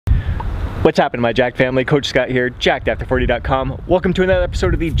What's happening, my Jacked family? Coach Scott here, jackedafter40.com. Welcome to another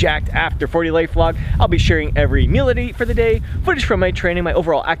episode of the Jacked After 40 Life Vlog. I'll be sharing every meal I eat for the day, footage from my training, my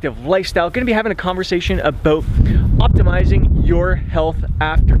overall active lifestyle. Going to be having a conversation about optimizing your health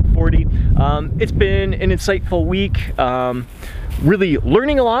after 40. It's been an insightful week. Really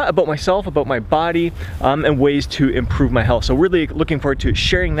learning a lot about myself, about my body, and ways to improve my health. So really looking forward to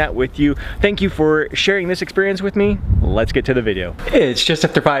sharing that with you. Thank you for sharing this experience with me. Let's get to the video. It's just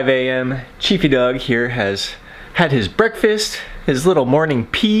after 5 a.m. Chiefy Dog here has had his breakfast, his little morning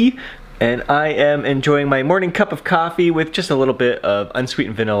pee, and I am enjoying my morning cup of coffee with just a little bit of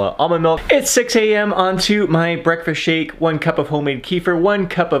unsweetened vanilla almond milk. It's 6 a.m. onto my breakfast shake, 1 cup of homemade kefir, 1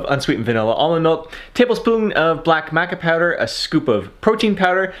 cup of unsweetened vanilla almond milk, tablespoon of black maca powder, a scoop of protein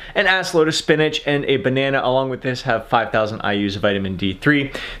powder, an ass load of spinach, and a banana. Along with this have 5,000 IUs of vitamin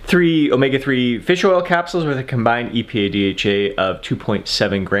D3, 3 omega-3 fish oil capsules with a combined EPA-DHA of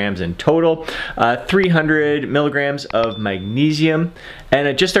 2.7 grams in total, 300 milligrams of magnesium, and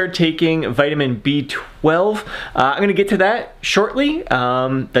I just started taking vitamin B12. I'm gonna get to that shortly.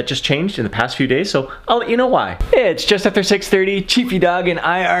 That just changed in the past few days, so I'll let you know why. It's just after 6:30. Chiefy Dog and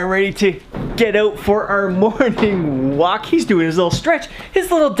I are ready to get out for our morning walk. He's doing his little stretch,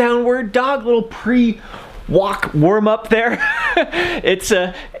 his little downward dog, little pre-walk warm up there.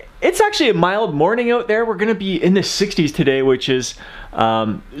 It's actually a mild morning out there. We're gonna be in the 60s today, which is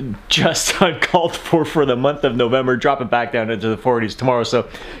just uncalled for the month of November, dropping back down into the 40s tomorrow. So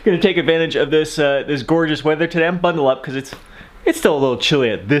gonna take advantage of this this gorgeous weather today. I'm bundled up because it's still a little chilly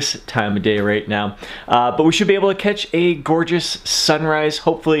at this time of day right now, but we should be able to catch a gorgeous sunrise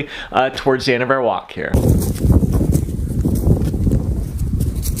hopefully towards the end of our walk here.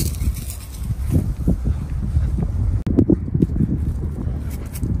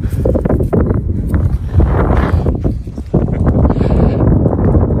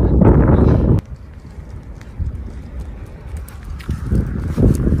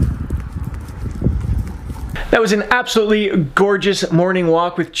 That was an absolutely gorgeous morning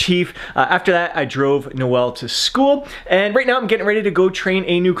walk with Chief. After that, I drove Noel to school, and right now I'm getting ready to go train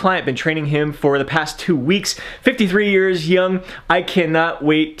a new client. Been training him for the past 2 weeks, 53 years young. I cannot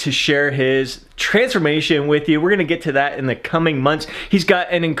wait to share his transformation with you. We're gonna get to that in the coming months. He's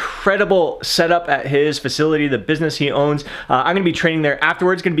got an incredible setup at his facility, the business he owns. I'm gonna be training there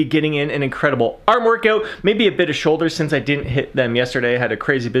afterwards, gonna be getting in an incredible arm workout, maybe a bit of shoulders since I didn't hit them yesterday. I had a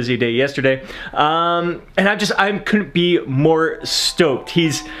crazy busy day yesterday. And I couldn't be more stoked.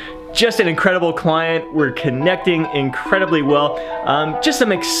 He's just an incredible client. We're connecting incredibly well. Just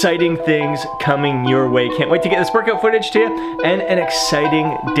some exciting things coming your way. Can't wait to get this workout footage to you, and an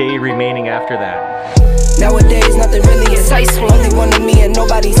exciting day remaining after that. Nowadays, nothing really excites me. Only one of me and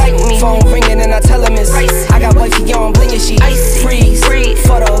nobody's like me. Phone ringing and I tell him it's ice. I got wifey on bling and she freeze.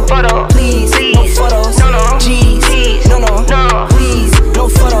 Photo, please, no photos. G's, no, please, no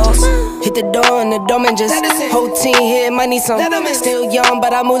photos. Hit the door and the doorman just whole team here, might need some. Still young,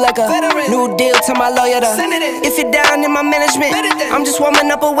 but I move like a new deal to my lawyer. If you're down in my management, I'm just warming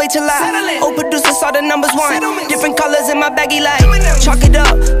up, wait till I old producers saw the numbers one. Different colors in my baggy light. Chalk it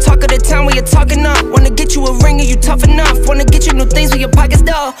up, talk of the town where you're talking up. Wanna get you a ring and you tough enough. Wanna get you new things with your pockets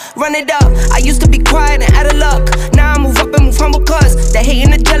dull. Run it up. I used to be quiet and out of luck. Now I move up and move humble cause the hate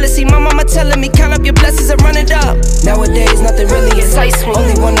and the jealousy. My mama telling me count up your blessings and run it up. Nowadays nothing really excites me.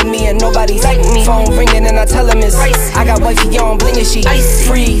 Only one of me and nobody's like me. Phone ringing and I tell him it's ice. I got wifey on bling and she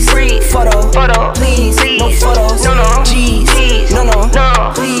freeze. Photo, please, no photos. G's, no,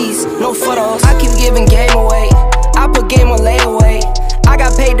 please, no photos. I keep giving game away. I put game on layaway. I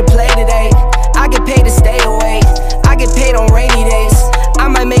got paid to play today. I get paid to stay away. I get paid on rainy days. I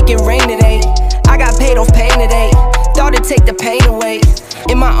might make it rain today. I got paid off pain today. Thought it'd take the pain away.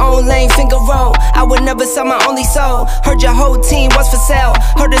 In my own lane, finger roll. I would never sell my only soul. Heard your whole team was for sale.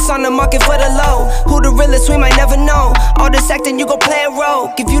 Heard it's on the market for the low. Who the realest, we might never know. All this acting, you gon' play a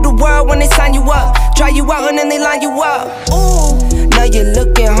role. Give you the world when they sign you up. Try you out and then they line you up. Ooh, now you're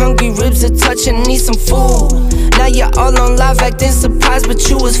looking hungry, ribs are touching, need some food. Now you're all on live acting surprised, but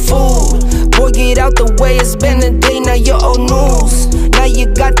you was fooled. Boy, get out the way, it's been a day, now you're old news. Now you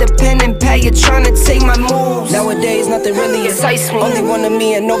got the pen and pad, you're trying to take my moves. Nowadays, nothing really excites me. Only one of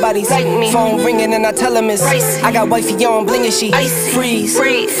me and nobody's like me. Phone ringing and I tell him it's ice. I got wifey on bling and she freeze.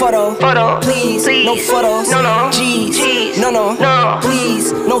 Photo, please, no photos. G's, no,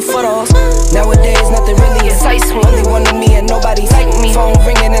 please, no photos. Nowadays, nothing really excites me. Only one of me and nobody's like me. Phone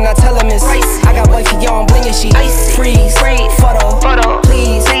ringing and I tell him it's ice. I got wifey on bling and she freeze. Photo,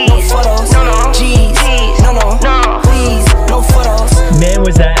 please, no photos. G's, no, please, no photos. Man,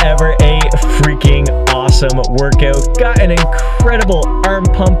 was that ever a freaking awesome awesome workout. Got an incredible arm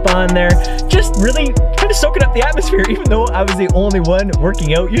pump on there. Just really kind of soaking up the atmosphere, even though I was the only one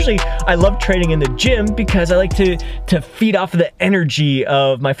working out. Usually I love training in the gym because I like to feed off of the energy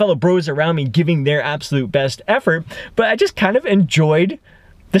of my fellow bros around me giving their absolute best effort. But I just kind of enjoyed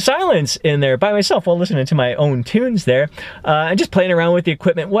the silence in there by myself while listening to my own tunes there, and just playing around with the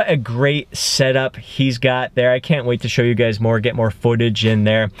equipment. What a great setup he's got there. I can't wait to show you guys more, get more footage in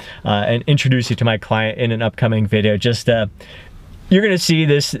there, and introduce you to my client in an upcoming video. Just you're gonna see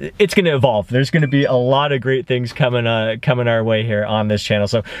this, it's gonna evolve. There's gonna be a lot of great things coming our way here on this channel.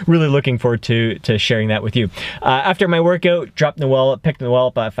 So really looking forward to sharing that with you. After my workout, dropped Noelle, picked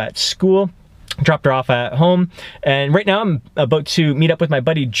Noelle up at school, dropped her off at home, and right now I'm about to meet up with my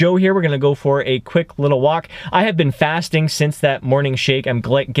buddy Joe here. We're gonna go for a quick little walk. I have been fasting since that morning shake. I'm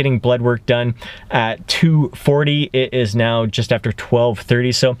getting blood work done at 2:40. It is now just after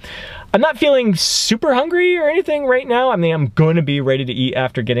 12:30, so I'm not feeling super hungry or anything right now. I mean, I'm going to be ready to eat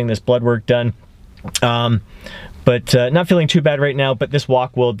after getting this blood work done. But not feeling too bad right now, but this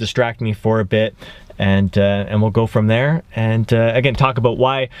walk will distract me for a bit, and we'll go from there, and again talk about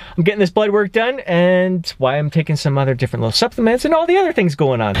why I'm getting this blood work done and why I'm taking some other different little supplements and all the other things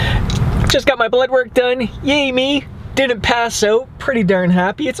going on. Just got my blood work done, yay me. Didn't pass out, pretty darn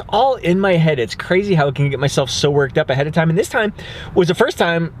happy. It's all in my head. It's crazy how I can get myself so worked up ahead of time, and this time was the first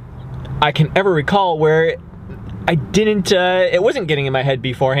time I can ever recall where I didn't, it wasn't getting in my head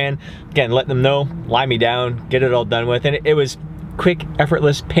beforehand. Again, let them know, lie me down, get it all done with. And it was quick,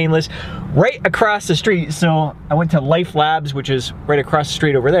 effortless, painless, right across the street. So I went to Life Labs, which is right across the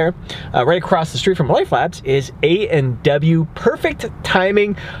street over there. Right across the street from Life Labs is A&W. Perfect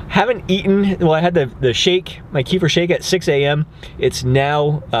timing. Haven't eaten, well, I had the shake, my kefir shake at 6 a.m. It's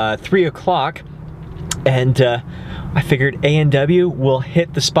now 3 o'clock. And I figured A&W will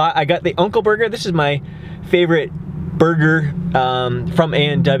hit the spot. I got the Uncle Burger. This is my favorite burger from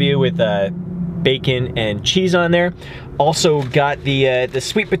A&W with bacon and cheese on there. Also got the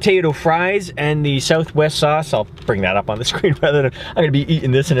sweet potato fries and the Southwest sauce. I'll bring that up on the screen rather than, I'm gonna be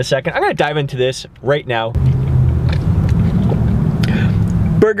eating this in a second. I'm gonna dive into this right now.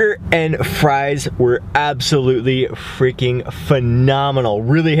 Burger and fries were absolutely freaking phenomenal.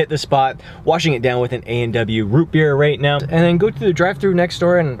 Really hit the spot. Washing it down with an A&W root beer right now. And then go to the drive-thru next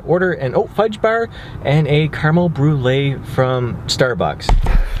door and order an oat fudge bar and a caramel brulee from Starbucks.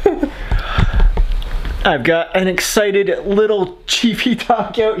 I've got an excited little chiefy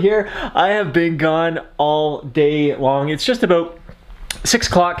dog out here. I have been gone all day long. It's just about 6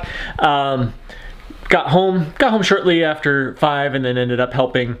 o'clock. Got home shortly after 5, and then ended up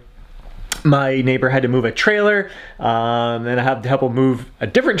helping my neighbor. Had to move a trailer, and I had to help him move a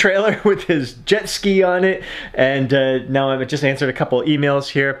different trailer with his jet ski on it. And now I've just answered a couple emails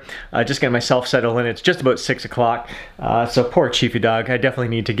here, just getting myself settled in. It's just about 6 o'clock, so poor Chiefy dog. I definitely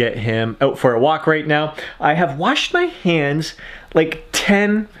need to get him out for a walk right now. I have washed my hands like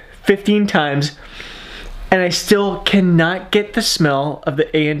 10-15 times, and I still cannot get the smell of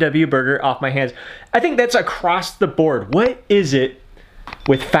the A&W burger off my hands. I think that's across the board. What is it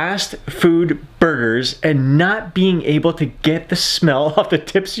with fast food burgers and not being able to get the smell off the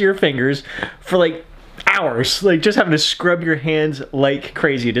tips of your fingers for like hours? Like just having to scrub your hands like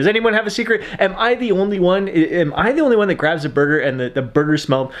crazy. Does anyone have a secret? Am I the only one? Am I the only one that grabs a burger and the burger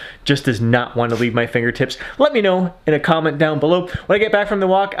smell just does not want to leave my fingertips? Let me know in a comment down below. When I get back from the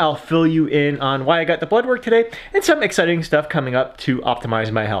walk, I'll fill you in on why I got the blood work today and some exciting stuff coming up to optimize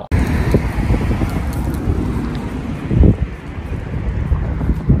my health.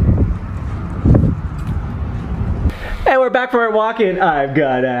 And we're back from our walk, and I've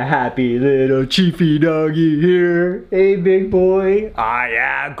got a happy little chiefy doggy here. Hey, big boy. Ah,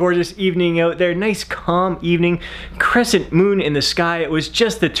 yeah, gorgeous evening out there. Nice, calm evening. Crescent moon in the sky. It was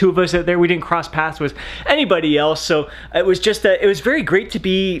just the two of us out there. We didn't cross paths with anybody else, so it was just, it was very great to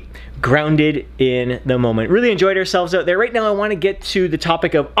be grounded in the moment. Really enjoyed ourselves out there. Right now, I want to get to the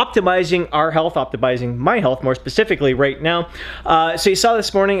topic of optimizing our health, optimizing my health more specifically right now. So you saw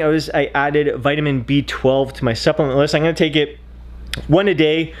this morning, I added vitamin B12 to my supplement list. I'm going to take it one a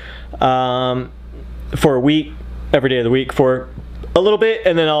day for a week, every day of the week for a little bit,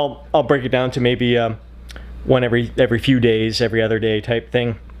 and then I'll break it down to maybe one every few days, every other day type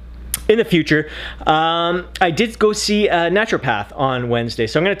thing in the future. I did go see a naturopath on Wednesday,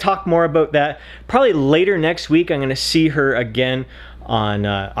 so I'm going to talk more about that probably later next week. I'm going to see her again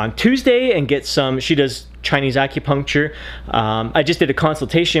on Tuesday and get some. She does Chinese acupuncture. I just did a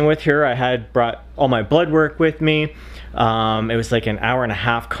consultation with her. I had brought all my blood work with me. It was like an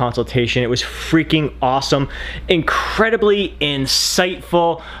hour-and-a-half consultation. It was freaking awesome, incredibly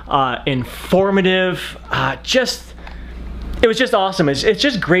insightful, informative, it was just awesome. It's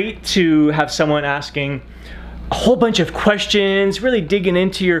just great to have someone asking a whole bunch of questions, really digging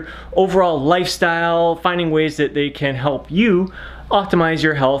into your overall lifestyle, finding ways that they can help you optimize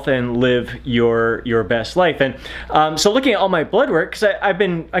your health and live your best life. And so looking at all my blood work, because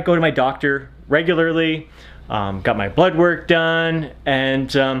I go to my doctor regularly, got my blood work done,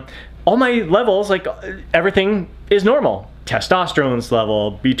 and all my levels, like everything is normal. Testosterone's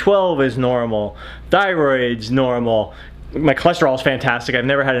level, B12 is normal, thyroid's normal. My cholesterol is fantastic. I've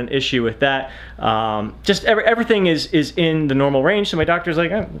never had an issue with that. Just everything is in the normal range. So my doctor's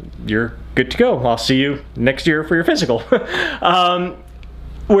like, oh, you're good to go. I'll see you next year for your physical.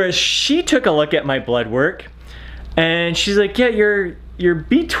 Whereas she took a look at my blood work and she's like, yeah, your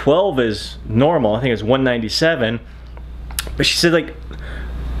B12 is normal. I think it's 197. But she said, like,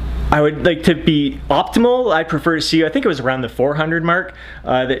 I would like to be optimal. I prefer to see you, I think it was around the 400 mark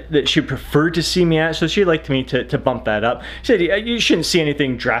that she preferred to see me at. So she'd like me to bump that up. She said, you shouldn't see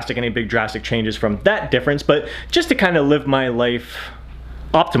anything drastic, any big drastic changes from that difference, but just to kind of live my life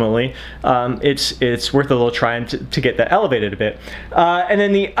optimally, it's worth a little trying to get that elevated a bit. And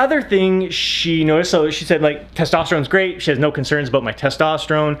then the other thing she noticed, so she said, like, testosterone's great. She has no concerns about my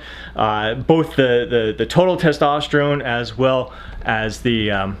testosterone, both the total testosterone as well as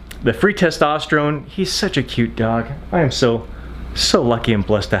the free testosterone. He's such a cute dog. I am so lucky and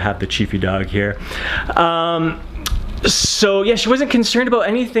blessed to have the Chiefy dog here. So yeah, she wasn't concerned about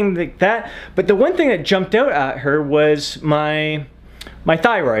anything like that, but the one thing that jumped out at her was my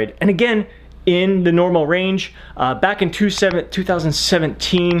thyroid. And again, in the normal range. Back in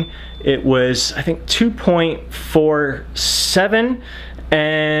 2017, it was, I think, 2.47,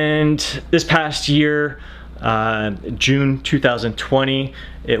 and this past year, June 2020,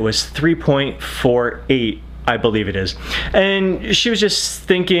 it was 3.48, I believe it is. And she was just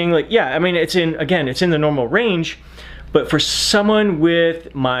thinking, like, yeah, I mean, it's in the normal range, but for someone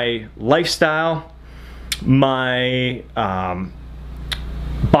with my lifestyle, my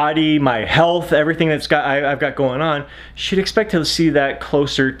body, my health, everything that's I've got going on, she'd expect to see that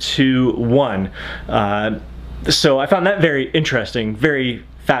closer to 1. So I found that very interesting, very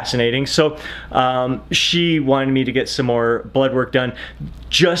fascinating. So she wanted me to get some more blood work done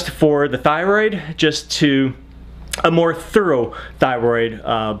just for the thyroid, just to a more thorough thyroid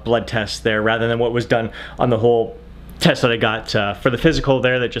blood test there, rather than what was done on the whole test that I got for the physical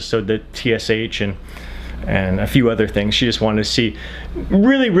there that just showed the TSH and a few other things. She just wanted to see,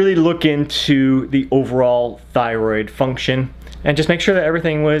 really look into the overall thyroid function and just make sure that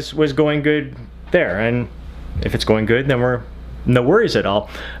everything was going good there. And if it's going good, then we're no worries at all.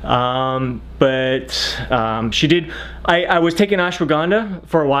 She did, I was taking ashwagandha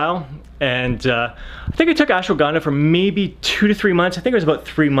for a while, and I think I took ashwagandha for maybe 2 to 3 months. I think it was about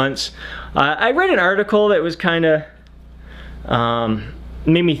 3 months. I read an article that was kind of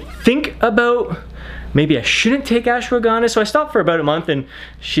made me think about maybe I shouldn't take ashwagandha, so I stopped for about a month, and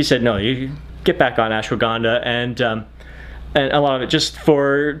she said, no, you get back on ashwagandha, and a lot of it just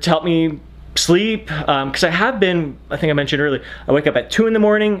to help me sleep, because I have been, I think I mentioned earlier, I wake up at 2 in the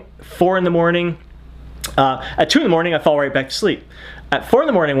morning, 4 in the morning. At 2 in the morning, I fall right back to sleep. At 4 in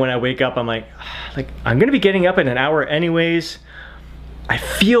the morning when I wake up, I'm like, I'm gonna be getting up in an hour anyways. I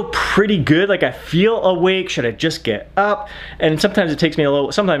feel pretty good, like I feel awake. Should I just get up? And sometimes it takes me a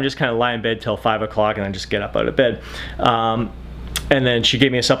little, sometimes I just kind of lie in bed till 5 o'clock and then just get up out of bed. And then she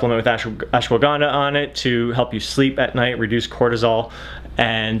gave me a supplement with ashwagandha on it to help you sleep at night, reduce cortisol.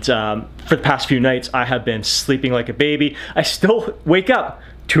 And for the past few nights, I have been sleeping like a baby. I still wake up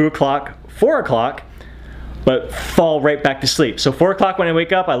 2 o'clock, 4 o'clock, but fall right back to sleep. So 4 o'clock when I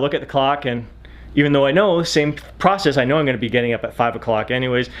wake up, I look at the clock, and even though I know, same process, I know I'm gonna be getting up at 5 o'clock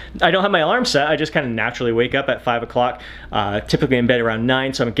anyways. I don't have my alarm set, I just kind of naturally wake up at 5 o'clock, typically in bed around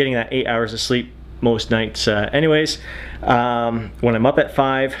 9, so I'm getting that 8 hours of sleep most nights anyways, when I'm up at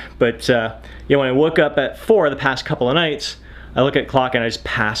 5. But yeah, when I woke up at 4 the past couple of nights, I look at the clock and I just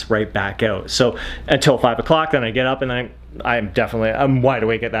pass right back out. So until 5 o'clock, then I get up and I'm wide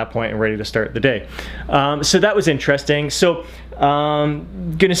awake at that point and ready to start the day. So that was interesting. So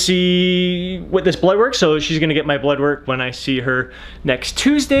gonna see what this blood work. So she's gonna get my blood work when I see her next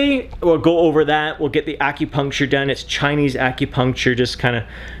Tuesday. We'll go over that. We'll get the acupuncture done. It's Chinese acupuncture, just kind of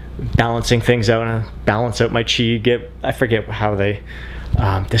balancing things out and balance out my chi. I forget how they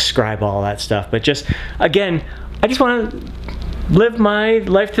describe all that stuff, but just again, I just want to live my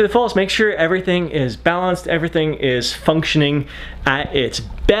life to the fullest. Make sure everything is balanced, everything is functioning at its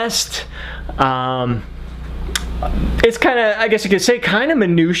best. It's kind of, I guess you could say, kind of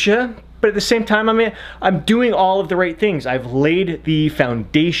minutia, but at the same time, I mean, I'm doing all of the right things. I've laid the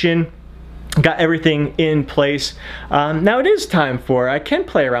foundation, got everything in place. Now it is time for, I can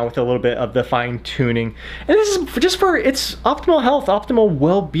play around with a little bit of the fine tuning. And this is just for its optimal health, optimal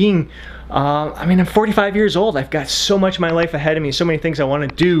well-being. I mean, I'm 45 years old. I've got so much of my life ahead of me, so many things I want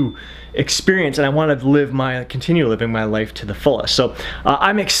to do, experience, and I want to continue living my life to the fullest. So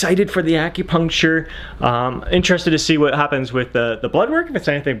I'm excited for the acupuncture. Interested to see what happens with the blood work, if it's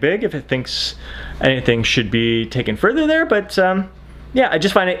anything big, if it thinks anything should be taken further there. But yeah, I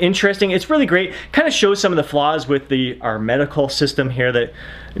just find it interesting. It's really great. Kind of shows some of the flaws with our medical system here, that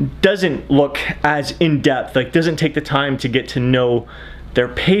doesn't look as in-depth, like doesn't take the time to get to know their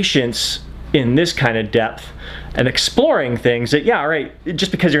patients in this kind of depth and exploring things that, yeah, all right,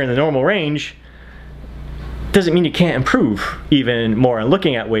 just because you're in the normal range doesn't mean you can't improve even more, and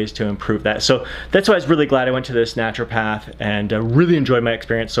looking at ways to improve that. So that's why I was really glad I went to this naturopath, and really enjoyed my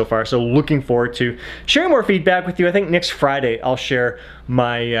experience so far. So looking forward to sharing more feedback with you. I think next Friday I'll share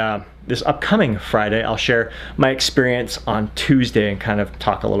my, this upcoming Friday, I'll share my experience on Tuesday and kind of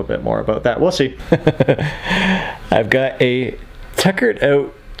talk a little bit more about that. We'll see. I've got a tuckered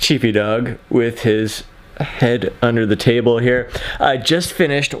out Chiefy dog with his head under the table here. I just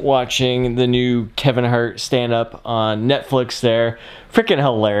finished watching the new Kevin Hart stand-up on Netflix there. Freaking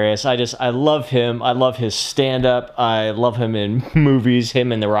hilarious. I love him. I love his stand-up. I love him in movies.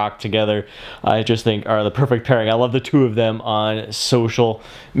 Him and The Rock together, I just think are the perfect pairing. I love the two of them on social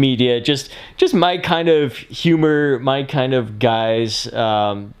media. Just my kind of humor, my kind of guys.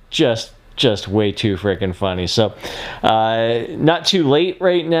 Just way too freaking funny. So not too late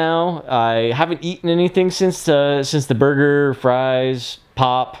right now. I haven't eaten anything since the burger, fries,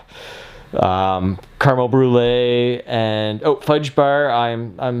 pop, caramel brulee, and fudge bar.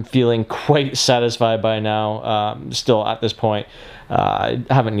 I'm feeling quite satisfied by now. Still at this point, I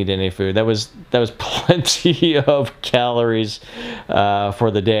haven't eaten any food. That was plenty of calories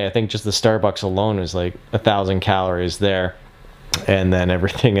for the day. I think just the Starbucks alone was like 1,000 calories there. And then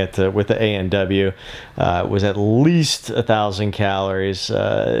everything with the A&W was at least 1,000 calories,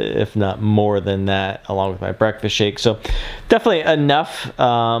 if not more than that, along with my breakfast shake. So definitely enough,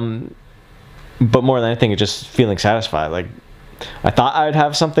 but more than anything, just feeling satisfied. Like, I thought I'd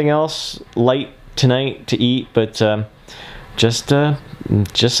have something else light tonight to eat, but just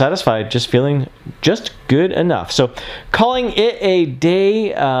satisfied, just feeling just good enough. So calling it a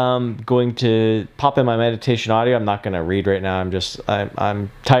day. Going to pop in my meditation audio. I'm not going to read right now.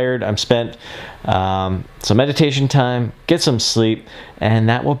 I'm tired. I'm spent. So meditation time, get some sleep, and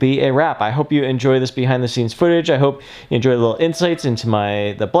that will be a wrap. I hope you enjoy this behind the scenes footage. I hope you enjoy the little insights into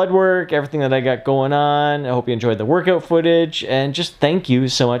the blood work, everything that I got going on. I hope you enjoyed the workout footage, and just thank you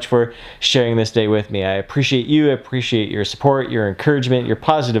so much for sharing this day with me. I appreciate you. I appreciate your support, your encouragement, your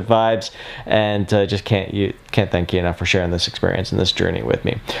positive vibes, and just can't thank you enough for sharing this experience and this journey with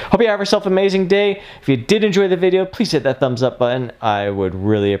me. Hope you have yourself an amazing day. If you did enjoy the video, please hit that thumbs up button. I would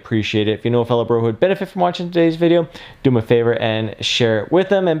really appreciate it. If you know a fellow bro who would benefit from watching today's video, do him a favor and share it with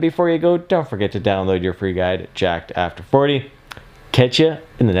them. And before you go, don't forget to download your free guide, Jacked After 40. Catch you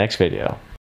in the next video.